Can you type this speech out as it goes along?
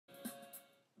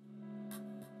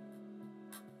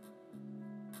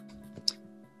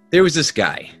There was this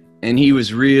guy, and he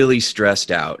was really stressed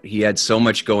out. He had so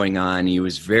much going on. He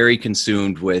was very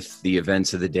consumed with the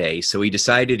events of the day. So he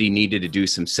decided he needed to do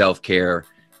some self-care,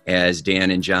 as Dan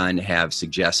and John have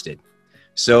suggested.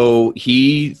 So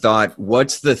he thought,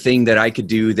 what's the thing that I could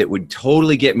do that would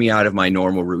totally get me out of my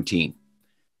normal routine?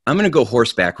 I'm going to go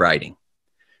horseback riding.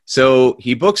 So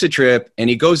he books a trip, and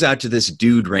he goes out to this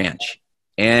dude ranch.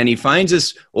 And he finds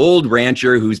this old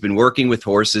rancher who's been working with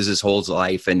horses his whole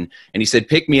life. And he said,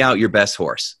 pick me out your best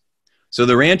horse. So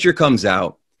the rancher comes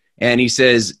out and he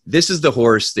says, this is the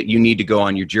horse that you need to go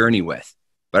on your journey with.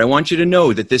 But I want you to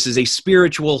know that this is a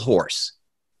spiritual horse.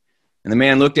 And the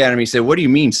man looked at him. He said, what do you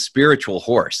mean spiritual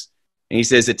horse? And he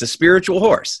says, it's a spiritual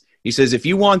horse. He says, if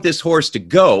you want this horse to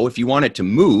go, if you want it to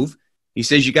move, he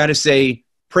says, you got to say,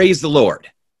 praise the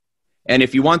Lord. And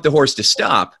if you want the horse to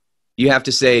stop, you have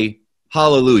to say,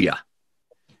 hallelujah.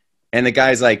 And the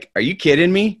guy's like, are you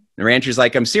kidding me? The rancher's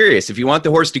like, I'm serious. If you want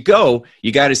the horse to go,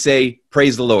 you got to say,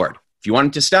 praise the Lord. If you want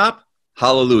it to stop,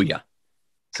 hallelujah.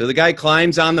 So the guy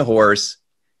climbs on the horse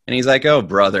and he's like, oh,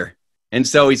 brother. And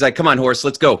so he's like, come on, horse,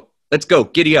 let's go. Let's go.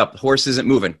 Giddy up. The horse isn't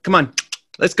moving. Come on.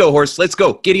 Let's go, horse. Let's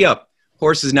go. Giddy up.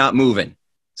 Horse is not moving.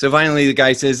 So finally the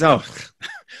guy says, oh,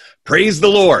 praise the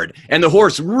Lord. And the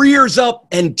horse rears up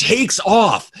and takes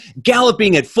off,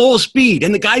 galloping at full speed.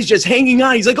 And the guy's just hanging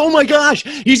on. He's like, oh my gosh,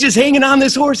 he's just hanging on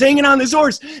this horse, hanging on this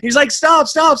horse. He's like, stop,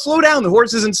 slow down. The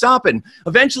horse isn't stopping.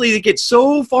 Eventually they get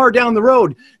so far down the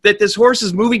road that this horse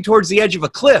is moving towards the edge of a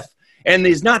cliff and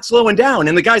he's not slowing down.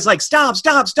 And the guy's like, stop.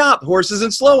 The horse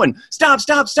isn't slowing. Stop.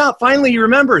 Finally he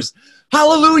remembers,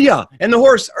 hallelujah. And the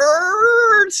horse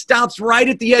stops right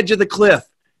at the edge of the cliff.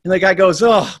 And the guy goes,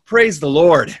 oh, praise the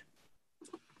Lord.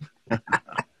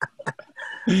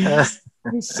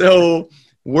 So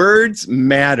words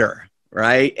matter,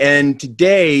 right? And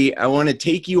today I want to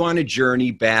take you on a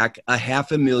journey back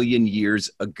 500,000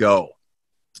 years ago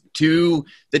to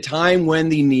the time when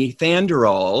the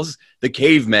Neanderthals, the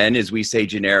cavemen, as we say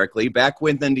generically, back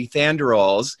when the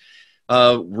Neanderthals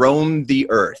roamed the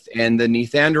earth. And the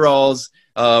Neanderthals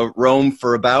roamed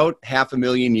for about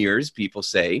 500,000 years, people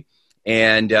say.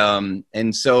 And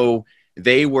so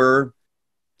they were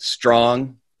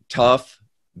strong, tough,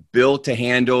 built to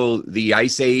handle the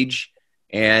ice age,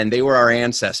 and they were our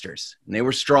ancestors. And they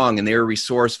were strong and they were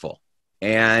resourceful.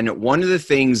 And one of the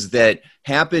things that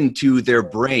happened to their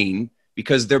brain,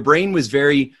 because their brain was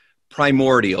very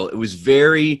primordial, it was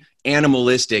very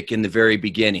animalistic in the very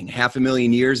beginning.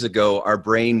 500,000 years ago, our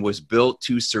brain was built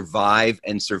to survive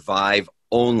and survive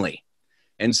only.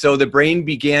 And so the brain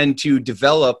began to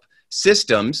develop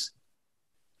systems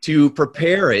to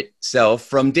prepare itself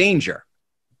from danger.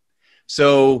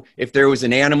 So if there was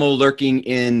an animal lurking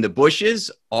in the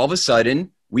bushes, all of a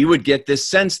sudden we would get this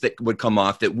sense that would come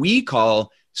off that we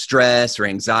call stress or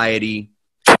anxiety.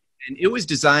 And it was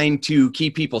designed to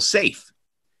keep people safe.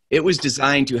 It was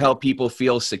designed to help people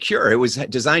feel secure. It was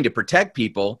designed to protect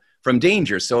people from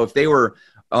danger. So if they were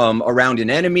around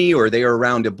an enemy or they were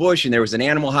around a bush and there was an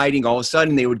animal hiding, all of a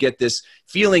sudden they would get this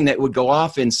feeling that would go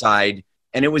off inside.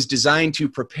 And it was designed to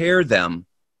prepare them,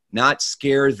 not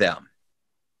scare them.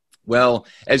 Well,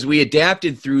 as we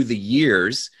adapted through the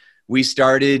years, we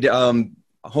started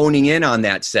honing in on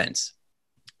that sense.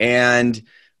 And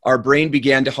our brain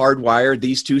began to hardwire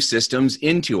these two systems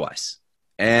into us.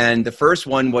 And the first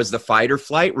one was the fight or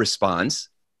flight response.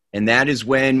 And that is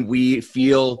when we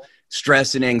feel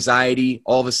stress and anxiety.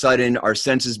 All of a sudden, our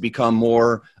senses become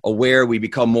more aware. We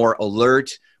become more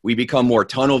alert. We become more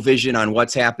tunnel vision on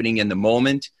what's happening in the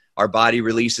moment. Our body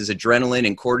releases adrenaline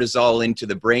and cortisol into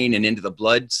the brain and into the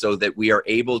blood so that we are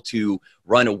able to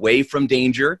run away from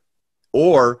danger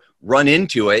or run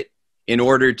into it in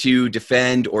order to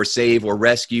defend or save or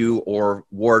rescue or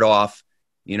ward off,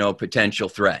 potential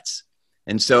threats.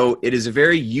 And so it is a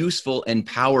very useful and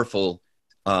powerful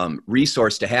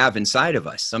resource to have inside of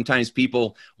us. Sometimes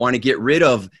people want to get rid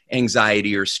of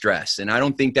anxiety or stress, and I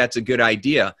don't think that's a good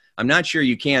idea. I'm not sure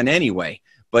you can anyway,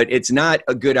 but it's not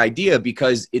a good idea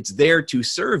because it's there to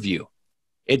serve you.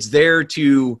 It's there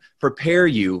to prepare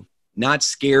you, not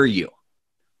scare you.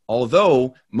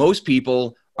 Although most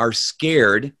people are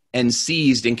scared and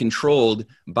seized and controlled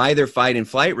by their fight and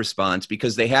flight response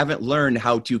because they haven't learned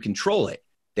how to control it.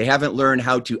 They haven't learned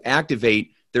how to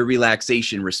activate their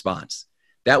relaxation response.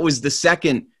 That was the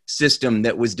second system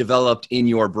that was developed in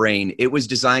your brain. It was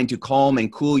designed to calm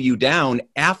and cool you down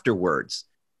afterwards.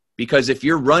 Because if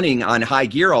you're running on high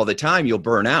gear all the time, you'll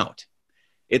burn out.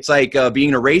 It's like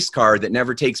being a race car that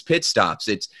never takes pit stops.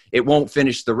 It won't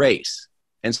finish the race.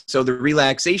 And so the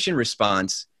relaxation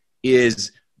response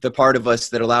is the part of us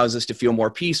that allows us to feel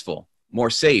more peaceful, more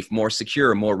safe, more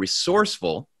secure, more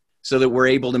resourceful so that we're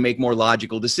able to make more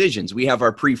logical decisions. We have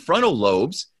our prefrontal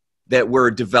lobes that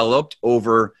were developed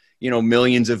over,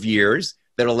 millions of years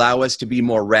that allow us to be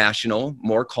more rational,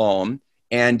 more calm,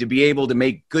 and to be able to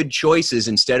make good choices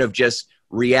instead of just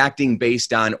reacting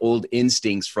based on old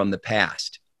instincts from the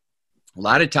past. A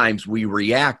lot of times we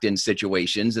react in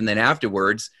situations, and then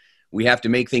afterwards we have to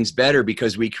make things better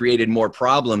because we created more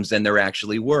problems than there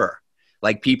actually were.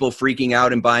 Like people freaking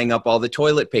out and buying up all the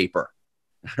toilet paper,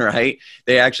 right?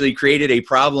 They actually created a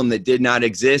problem that did not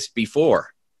exist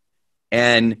before.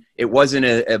 And it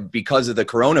wasn't because of the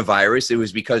coronavirus. It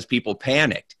was because people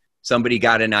panicked. Somebody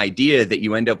got an idea that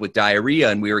you end up with diarrhea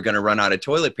and we were going to run out of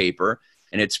toilet paper,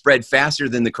 and it spread faster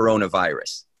than the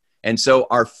coronavirus. And so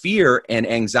our fear and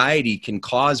anxiety can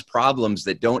cause problems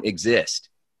that don't exist.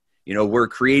 We're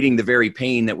creating the very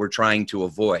pain that we're trying to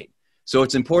avoid. So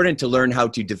it's important to learn how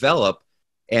to develop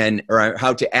or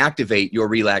how to activate your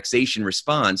relaxation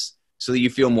response so that you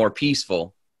feel more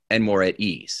peaceful and more at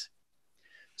ease.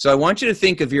 So I want you to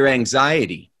think of your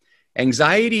anxiety.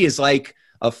 Anxiety is like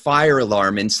a fire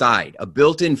alarm inside, a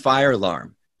built-in fire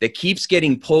alarm that keeps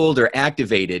getting pulled or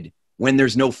activated when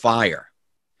there's no fire.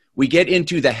 We get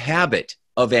into the habit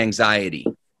of anxiety.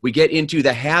 We get into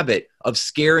the habit of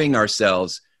scaring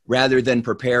ourselves rather than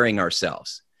preparing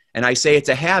ourselves. And I say it's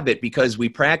a habit because we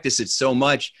practice it so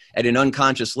much at an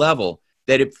unconscious level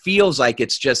that it feels like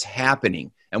it's just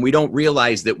happening. And we don't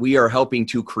realize that we are helping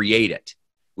to create it.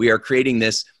 We are creating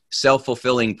this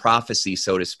self-fulfilling prophecy,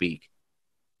 so to speak,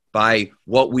 by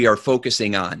what we are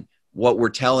focusing on, what we're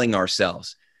telling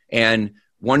ourselves. And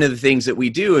one of the things that we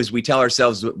do is we tell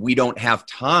ourselves that we don't have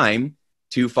time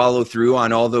to follow through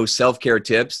on all those self-care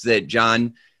tips that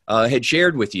John had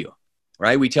shared with you,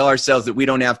 right? We tell ourselves that we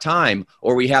don't have time,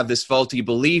 or we have this faulty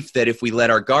belief that if we let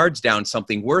our guards down,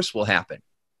 something worse will happen.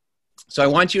 So I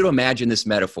want you to imagine this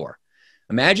metaphor.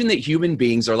 Imagine that human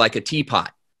beings are like a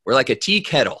teapot. We're like a tea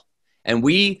kettle, and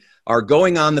we are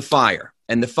going on the fire,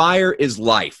 and the fire is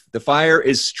life. The fire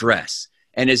is stress.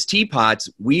 And as teapots,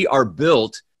 we are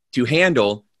built to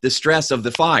handle the stress of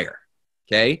the fire,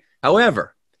 okay?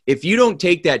 However, if you don't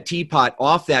take that teapot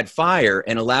off that fire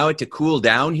and allow it to cool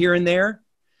down here and there,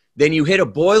 then you hit a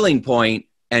boiling point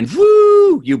and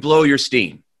whoo, you blow your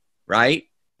steam, right?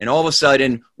 And all of a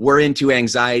sudden, we're into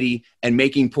anxiety and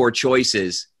making poor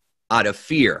choices out of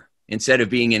fear instead of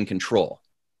being in control.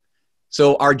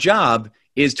 So our job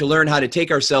is to learn how to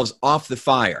take ourselves off the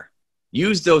fire.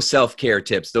 Use those self-care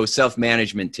tips, those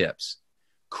self-management tips.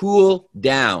 Cool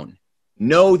down.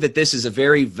 Know that this is a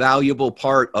very valuable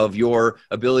part of your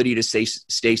ability to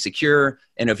stay secure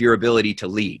and of your ability to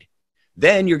lead.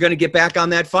 Then you're going to get back on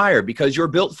that fire because you're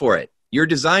built for it. You're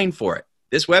designed for it.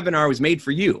 This webinar was made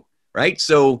for you, right?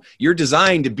 So you're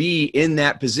designed to be in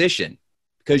that position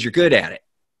because you're good at it.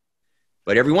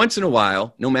 But every once in a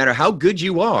while, no matter how good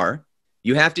you are,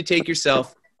 you have to take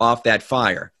yourself off that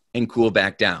fire and cool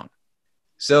back down.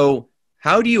 So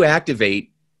how do you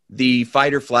activate the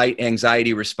fight or flight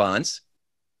anxiety response?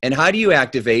 And how do you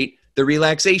activate the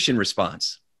relaxation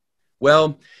response?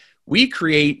 Well, we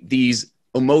create these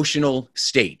emotional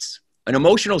states. An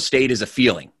emotional state is a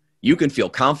feeling. You can feel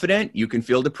confident, you can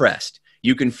feel depressed,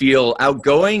 you can feel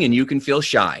outgoing, and you can feel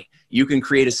shy. You can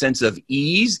create a sense of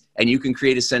ease, and you can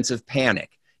create a sense of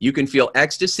panic. You can feel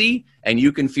ecstasy, and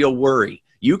you can feel worry.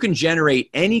 You can generate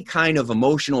any kind of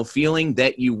emotional feeling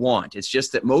that you want. It's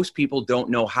just that most people don't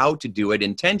know how to do it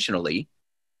intentionally.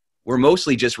 We're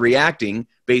mostly just reacting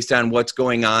based on what's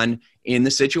going on in the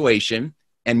situation,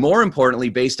 and more importantly,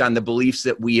 based on the beliefs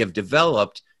that we have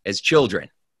developed as children.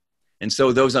 And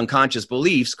so those unconscious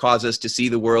beliefs cause us to see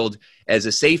the world as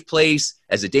a safe place,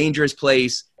 as a dangerous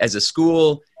place, as a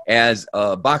school, as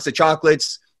a box of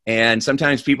chocolates. And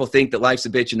sometimes people think that life's a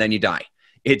bitch and then you die.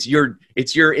 It's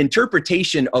your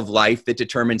interpretation of life that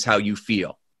determines how you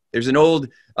feel. There's an old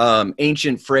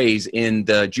ancient phrase in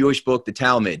the Jewish book, the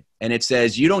Talmud, and it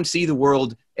says, you don't see the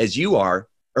world as you are,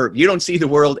 or you don't see the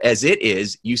world as it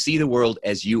is, you see the world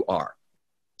as you are.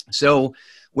 So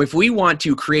if we want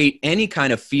to create any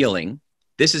kind of feeling,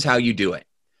 this is how you do it.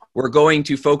 We're going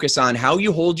to focus on how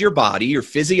you hold your body, your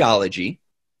physiology,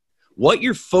 what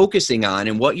you're focusing on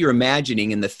and what you're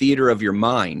imagining in the theater of your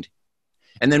mind,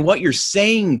 and then what you're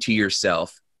saying to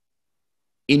yourself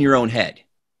in your own head.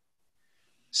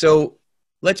 So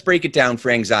let's break it down for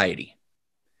anxiety.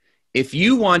 If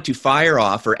you want to fire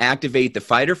off or activate the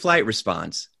fight or flight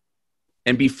response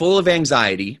and be full of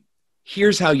anxiety,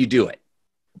 here's how you do it.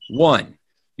 1,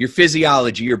 your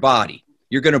physiology, your body.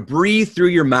 You're going to breathe through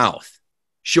your mouth,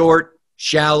 short,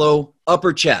 shallow,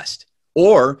 upper chest,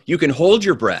 or you can hold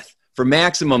your breath for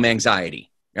maximum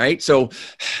anxiety, right? So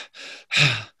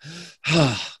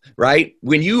right?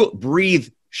 When you breathe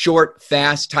short,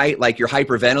 fast, tight, like you're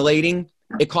hyperventilating,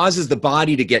 it causes the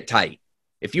body to get tight.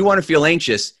 If you want to feel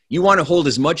anxious, you want to hold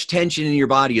as much tension in your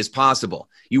body as possible.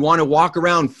 You want to walk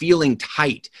around feeling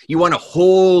tight. You want to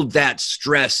hold that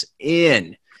stress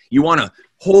in. You want to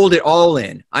hold it all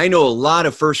in. I know a lot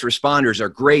of first responders are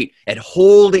great at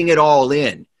holding it all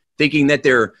in, thinking that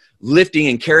they're lifting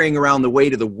and carrying around the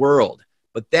weight of the world.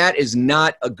 But that is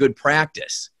not a good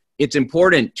practice. It's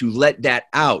important to let that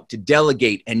out, to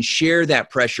delegate and share that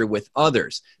pressure with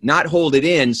others, not hold it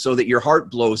in so that your heart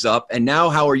blows up. And now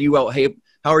how are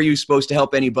you supposed to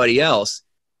help anybody else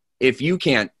if you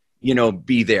can't,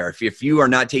 be there, if you are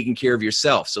not taking care of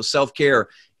yourself? So self-care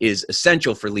is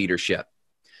essential for leadership.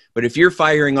 But if you're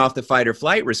firing off the fight or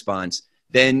flight response,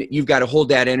 then you've got to hold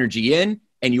that energy in,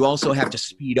 and you also have to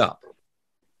speed up.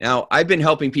 Now, I've been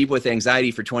helping people with anxiety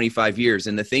for 25 years,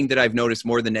 and the thing that I've noticed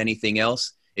more than anything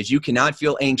else is you cannot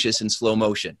feel anxious in slow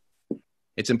motion.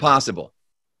 It's impossible.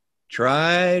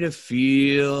 Try to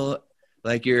feel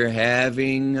like you're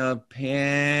having a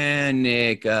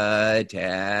panic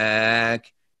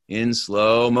attack in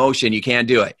slow motion. You can't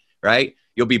do it, right?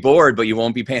 You'll be bored, but you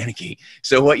won't be panicky.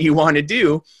 So what you want to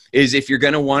do is, if you're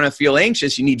going to want to feel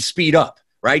anxious, you need to speed up,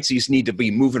 right? So you just need to be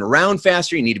moving around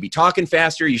faster. You need to be talking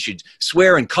faster. You should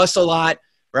swear and cuss a lot,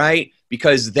 right?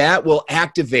 Because that will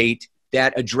activate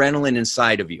that adrenaline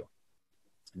inside of you.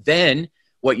 Then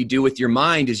what you do with your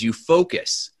mind is you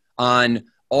focus on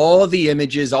all the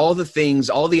images, all the things,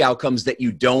 all the outcomes that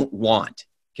you don't want,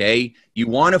 okay? You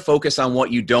want to focus on what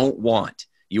you don't want.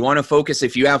 You want to focus,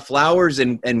 if you have flowers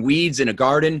and weeds in a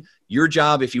garden, your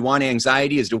job, if you want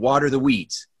anxiety, is to water the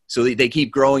weeds so that they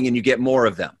keep growing and you get more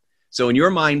of them. So in your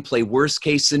mind, play worst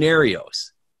case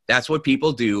scenarios. That's what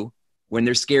people do when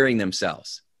they're scaring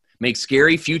themselves. Make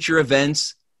scary future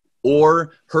events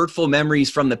or hurtful memories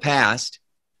from the past,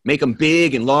 make them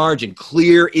big and large and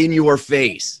clear in your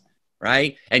face,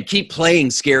 right? And keep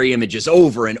playing scary images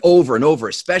over and over and over,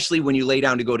 especially when you lay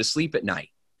down to go to sleep at night,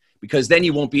 because then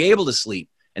you won't be able to sleep.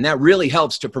 And that really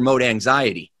helps to promote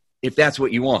anxiety, if that's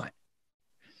what you want.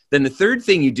 Then the third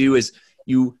thing you do is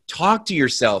you talk to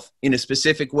yourself in a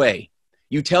specific way.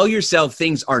 You tell yourself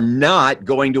things are not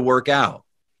going to work out.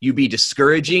 You be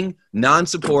discouraging,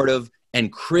 non-supportive,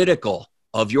 and critical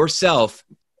of yourself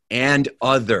and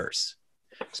others.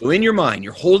 So in your mind,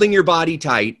 you're holding your body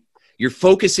tight. You're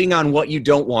focusing on what you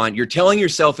don't want. You're telling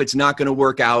yourself it's not going to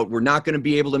work out. We're not going to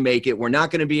be able to make it. We're not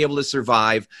going to be able to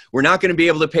survive. We're not going to be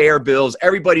able to pay our bills.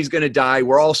 Everybody's going to die.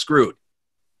 We're all screwed.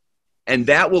 And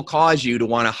that will cause you to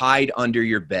want to hide under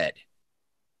your bed.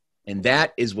 And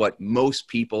that is what most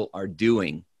people are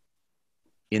doing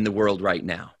in the world right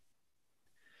now.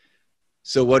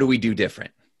 So what do we do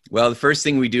different? Well, the first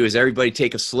thing we do is everybody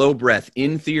take a slow breath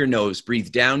in through your nose.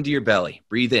 Breathe down to your belly.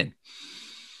 Breathe in.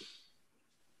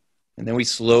 And then we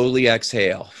slowly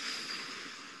exhale.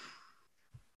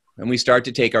 And we start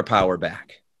to take our power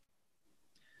back.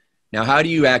 Now, how do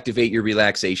you activate your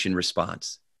relaxation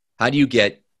response? How do you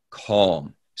get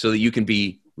calm so that you can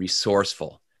be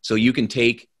resourceful, so you can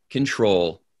take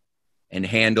control and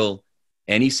handle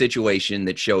any situation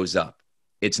that shows up?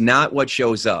 It's not what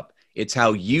shows up. It's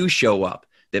how you show up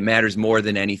that matters more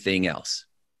than anything else.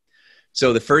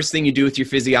 So the first thing you do with your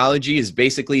physiology is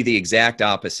basically the exact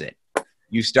opposite.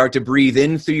 You start to breathe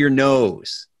in through your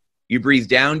nose. You breathe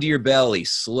down to your belly,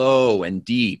 slow and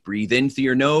deep. Breathe in through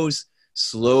your nose,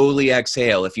 slowly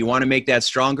exhale. If you want to make that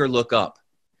stronger, look up.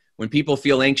 When people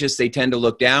feel anxious, they tend to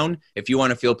look down. If you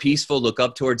want to feel peaceful, look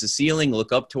up towards the ceiling,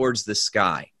 look up towards the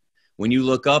sky. When you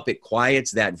look up, it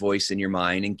quiets that voice in your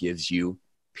mind and gives you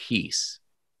peace.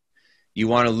 You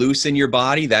want to loosen your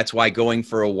body. That's why going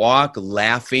for a walk,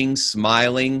 laughing,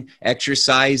 smiling,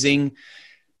 exercising,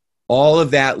 all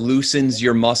of that loosens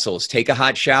your muscles. Take a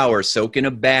hot shower, soak in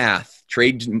a bath,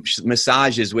 trade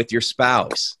massages with your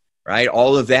spouse, right?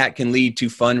 All of that can lead to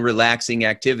fun, relaxing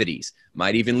activities.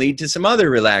 Might even lead to some other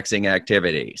relaxing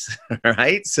activities,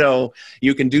 right? So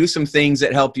you can do some things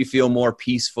that help you feel more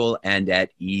peaceful and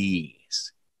at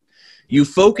ease. You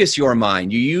focus your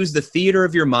mind. You use the theater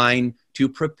of your mind to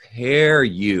prepare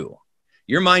you.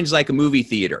 Your mind's like a movie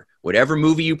theater. Whatever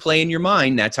movie you play in your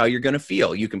mind, that's how you're going to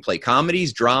feel. You can play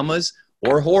comedies, dramas,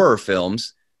 or horror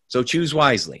films, so choose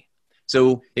wisely.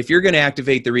 So if you're going to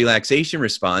activate the relaxation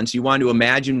response, you want to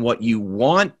imagine what you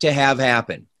want to have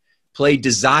happen. Play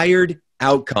desired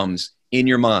outcomes in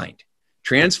your mind.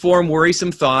 Transform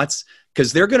worrisome thoughts,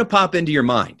 because they're going to pop into your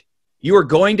mind. You are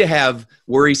going to have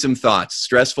worrisome thoughts,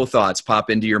 stressful thoughts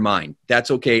pop into your mind. That's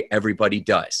okay. Everybody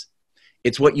does.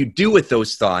 It's what you do with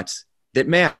those thoughts that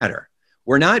matter.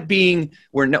 we're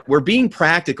being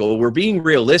practical. We're being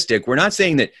realistic. We're not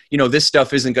saying that, this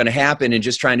stuff isn't going to happen and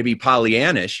just trying to be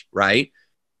Pollyannish, right?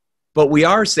 But we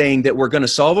are saying that we're going to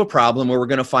solve a problem or we're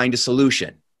going to find a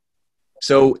solution.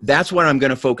 So that's what I'm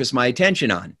going to focus my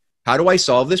attention on. How do I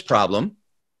solve this problem?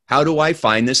 How do I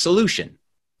find this solution?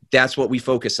 That's what we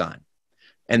focus on.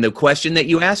 And the question that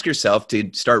you ask yourself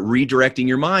to start redirecting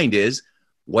your mind is,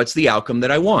 what's the outcome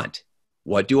that I want?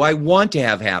 What do I want to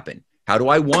have happen? How do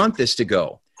I want this to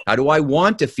go? How do I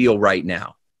want to feel right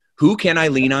now? Who can I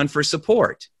lean on for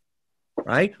support?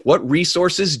 Right? What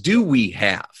resources do we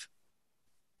have?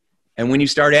 And when you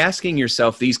start asking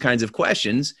yourself these kinds of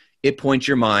questions, it points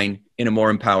your mind in a more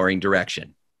empowering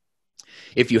direction.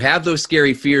 If you have those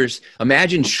scary fears,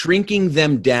 imagine shrinking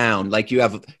them down like you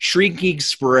have shrinking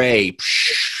spray.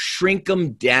 Shrink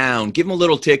them down. Give them a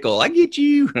little tickle. I get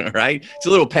you, right? It's a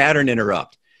little pattern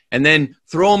interrupt. And then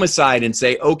throw them aside and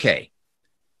say, okay,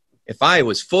 if I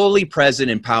was fully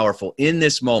present and powerful in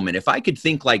this moment, if I could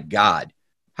think like God,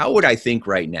 how would I think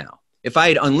right now? If I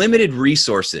had unlimited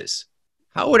resources,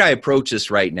 how would I approach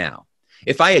this right now?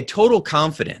 If I had total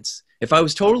confidence, if I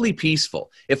was totally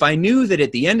peaceful, if I knew that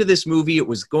at the end of this movie, it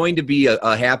was going to be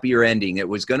a happier ending, it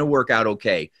was going to work out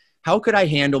okay, how could I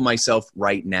handle myself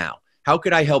right now? How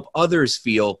could I help others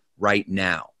feel right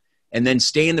now? And then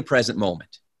stay in the present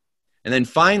moment. And then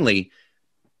finally,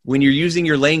 when you're using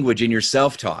your language and your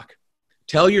self-talk,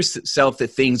 tell yourself that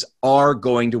things are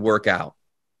going to work out.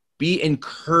 Be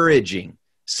encouraging,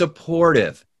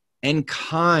 supportive, and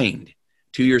kind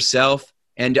to yourself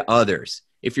and to others.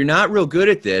 If you're not real good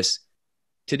at this,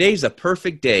 today's a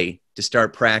perfect day to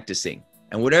start practicing.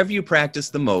 And whatever you practice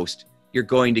the most, you're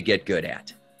going to get good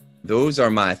at. Those are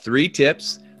my 3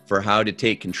 tips for how to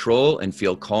take control and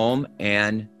feel calm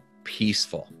and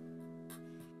peaceful.